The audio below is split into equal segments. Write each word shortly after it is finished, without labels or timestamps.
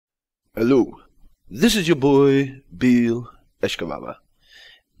Hello, this is your boy Bill Eshkavava,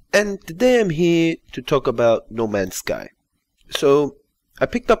 and today I'm here to talk about No Man's Sky. So, I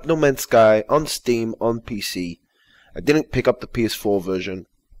picked up No Man's Sky on Steam on PC. I didn't pick up the PS4 version.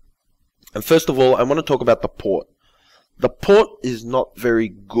 And first of all, I want to talk about the port. The port is not very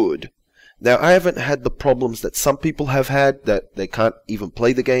good. Now, I haven't had the problems that some people have had, that they can't even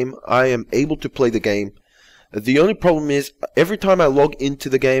play the game. I am able to play the game. The only problem is, every time I log into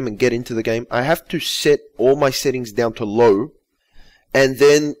the game and get into the game, I have to set all my settings down to low, and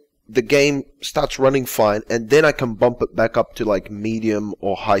then the game starts running fine, and then I can bump it back up to like medium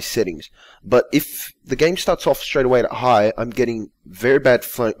or high settings. But if the game starts off straight away at high, I'm getting very bad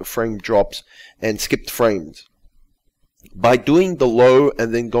frame drops and skipped frames. By doing the low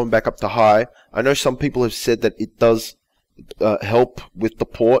and then going back up to high, I know some people have said that it does help with the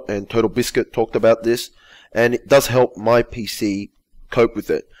port, and Total Biscuit talked about this. And it does help my PC cope with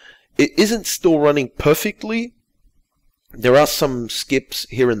it. It isn't still running perfectly. There are some skips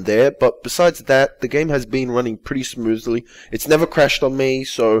here and there, but besides that, the game has been running pretty smoothly. It's never crashed on me,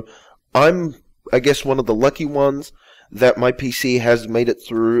 so I'm, I guess, one of the lucky ones that my PC has made it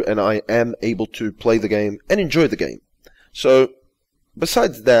through, and I am able to play the game and enjoy the game. So,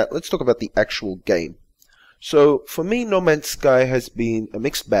 besides that, let's talk about the actual game. So, for me, No Man's Sky has been a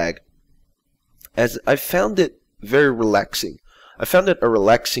mixed bag, as I found it very relaxing. I found it a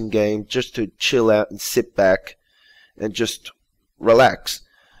relaxing game just to chill out and sit back and just relax.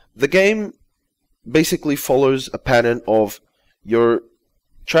 The game basically follows a pattern of you're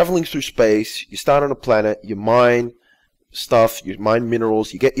traveling through space, you start on a planet, you mine stuff, you mine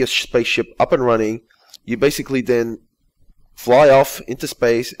minerals, you get your spaceship up and running, you basically then fly off into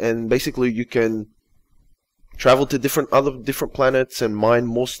space, and basically you can travel to different planets and mine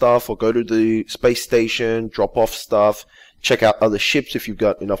more stuff, or go to the space station, drop off stuff, check out other ships if you've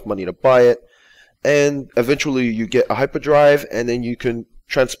got enough money to buy it, and eventually you get a hyperdrive, and then you can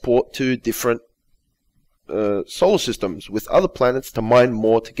transport to different solar systems with other planets to mine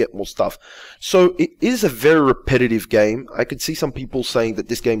more, to get more stuff. So it is a very repetitive game. I could see some people saying that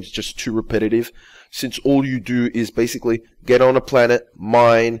this game is just too repetitive, since all you do is basically get on a planet,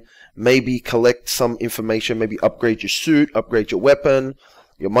 mine, maybe collect some information, maybe upgrade your suit, upgrade your weapon,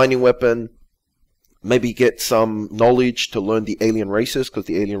 your mining weapon, maybe get some knowledge to learn the alien races, because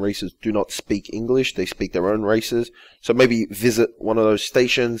the alien races do not speak English, they speak their own races. So maybe visit one of those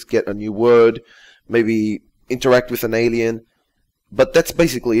stations, get a new word, maybe interact with an alien. But that's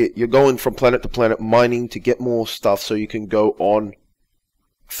basically it. You're going from planet to planet, mining to get more stuff so you can go on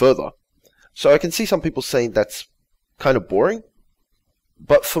further. So I can see some people saying that's kind of boring.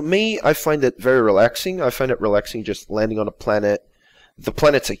 But for me, I find it very relaxing. I find it relaxing just landing on a planet. The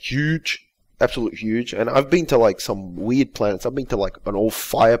planets are huge, absolutely huge. And I've been to like some weird planets. I've been to like an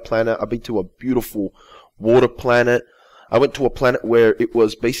all-fire planet. I've been to a beautiful water planet. I went to a planet where it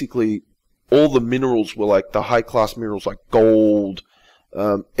was basically all the minerals were like the high-class minerals, like gold,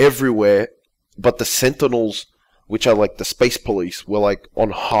 everywhere. But the sentinels, which are like the space police, were like on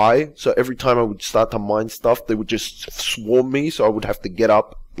high. So every time I would start to mine stuff, they would just swarm me. So I would have to get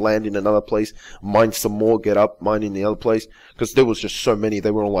up, land in another place, mine some more, get up, mine in the other place. Because there was just so many.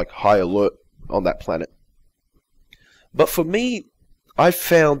 They were on like high alert on that planet. But for me, I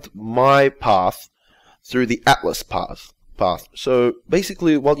found my path through the Atlas path. So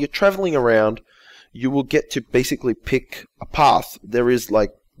basically, while you're traveling around, you will get to basically pick a path. There is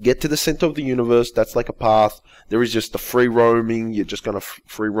like, get to the center of the universe, that's like a path. There is just the free roaming, you're just going to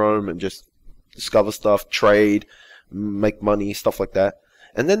free roam and just discover stuff, trade, make money, stuff like that.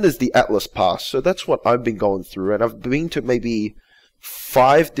 And then there's the Atlas path, so that's what I've been going through, and I've been to maybe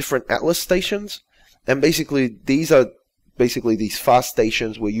 5 different Atlas stations, and basically these are basically these fast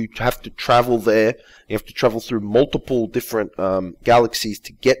stations where you have to travel there, you have to travel through multiple different galaxies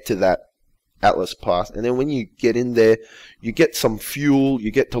to get to that Atlas path. And then when you get in there, you get some fuel, you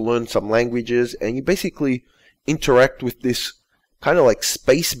get to learn some languages, and you basically interact with this kind of like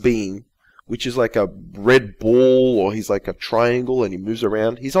space being, which is like a red ball, or he's like a triangle and he moves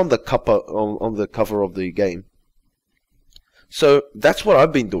around. He's on the cover of the game. So that's what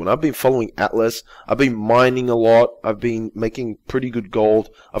I've been doing. I've been following Atlas. I've been mining a lot. I've been making pretty good gold.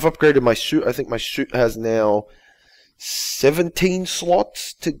 I've upgraded my suit. I think my suit has now 17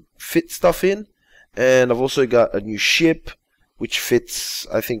 slots to fit stuff in, and I've also got a new ship which fits,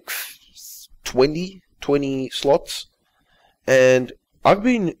 I think, 20 slots, and I've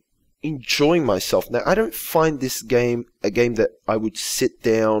been enjoying myself. Now, I don't find this game a game that I would sit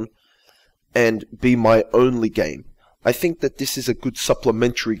down and be my only game. I think that this is a good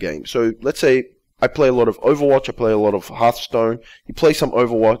supplementary game. So let's say I play a lot of Overwatch, I play a lot of Hearthstone. You play some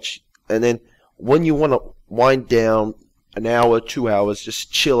Overwatch, and then when you want to wind down, an hour, 2 hours,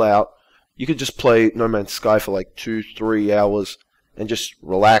 just chill out, you could just play No Man's Sky for like 2-3 hours and just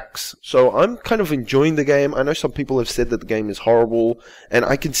relax. So I'm kind of enjoying the game. I know some people have said that the game is horrible, and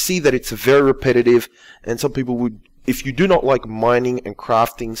I can see that it's very repetitive, and some people would, if you do not like mining and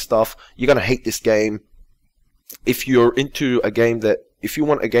crafting stuff, you're going to hate this game. If you're into a game that, if you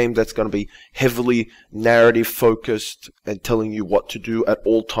want a game that's going to be heavily narrative focused and telling you what to do at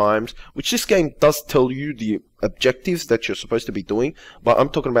all times, which this game does tell you the objectives that you're supposed to be doing, but I'm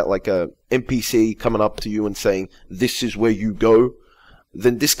talking about like a NPC coming up to you and saying, this is where you go,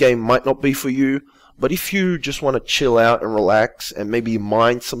 then this game might not be for you. But if you just want to chill out and relax and maybe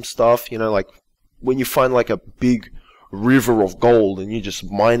mine some stuff, you know, like when you find like a big river of gold and you're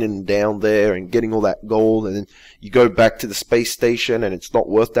just mining down there and getting all that gold, and then you go back to the space station and it's not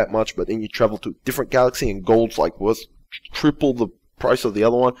worth that much, but then you travel to a different galaxy and gold's like worth triple the price of the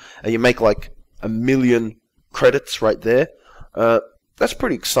other one, and you make like 1,000,000 credits right there. That's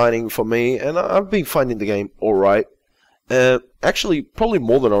pretty exciting for me, and I've been finding the game alright. Actually, probably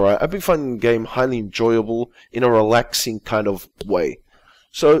more than alright. I've been finding the game highly enjoyable in a relaxing kind of way.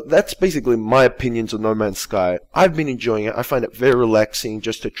 So that's basically my opinions on No Man's Sky. I've been enjoying it. I find it very relaxing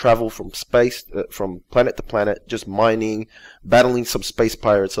just to travel from space, from planet to planet, just mining, battling some space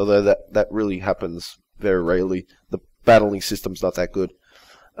pirates, although that really happens very rarely. The battling system's not that good.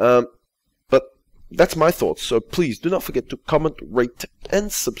 But that's my thoughts. So please do not forget to comment, rate,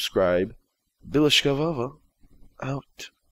 and subscribe. Bilishkavava out.